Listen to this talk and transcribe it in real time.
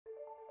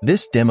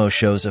This demo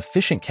shows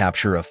efficient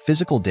capture of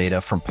physical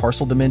data from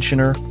parcel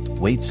dimensioner,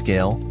 weight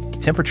scale,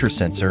 temperature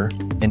sensor,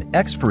 and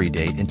expiry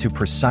date into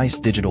precise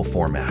digital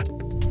format.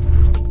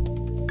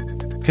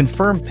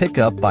 Confirm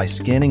pickup by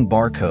scanning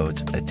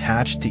barcodes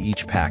attached to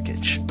each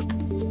package.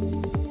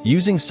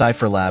 Using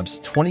CipherLab's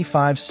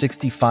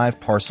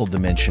 2565 parcel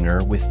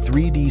dimensioner with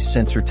 3D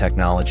sensor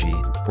technology,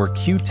 where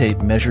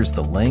Cubetape measures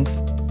the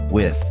length,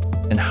 width,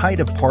 and height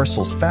of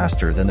parcels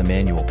faster than the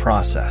manual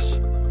process.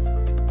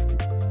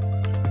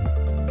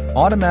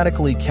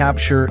 Automatically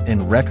capture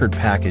and record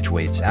package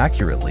weights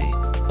accurately,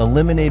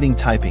 eliminating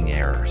typing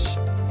errors.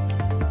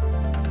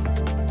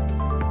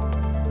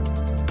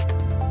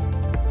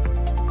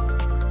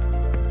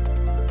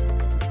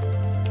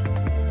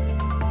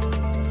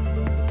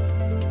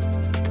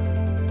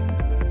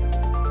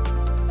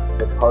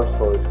 The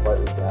parcel is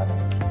slightly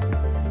damaged.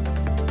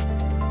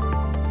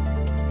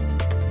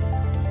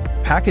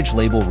 Package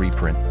label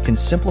reprint can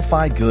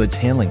simplify goods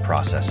handling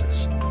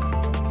processes.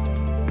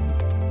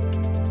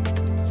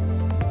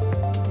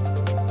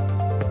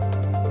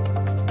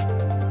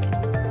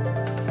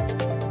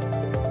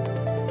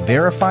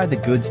 Verify the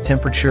goods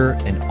temperature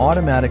and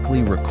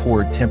automatically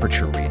record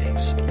temperature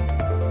readings.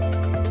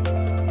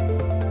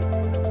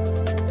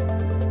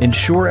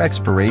 Ensure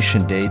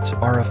expiration dates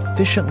are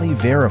efficiently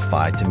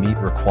verified to meet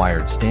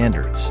required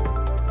standards.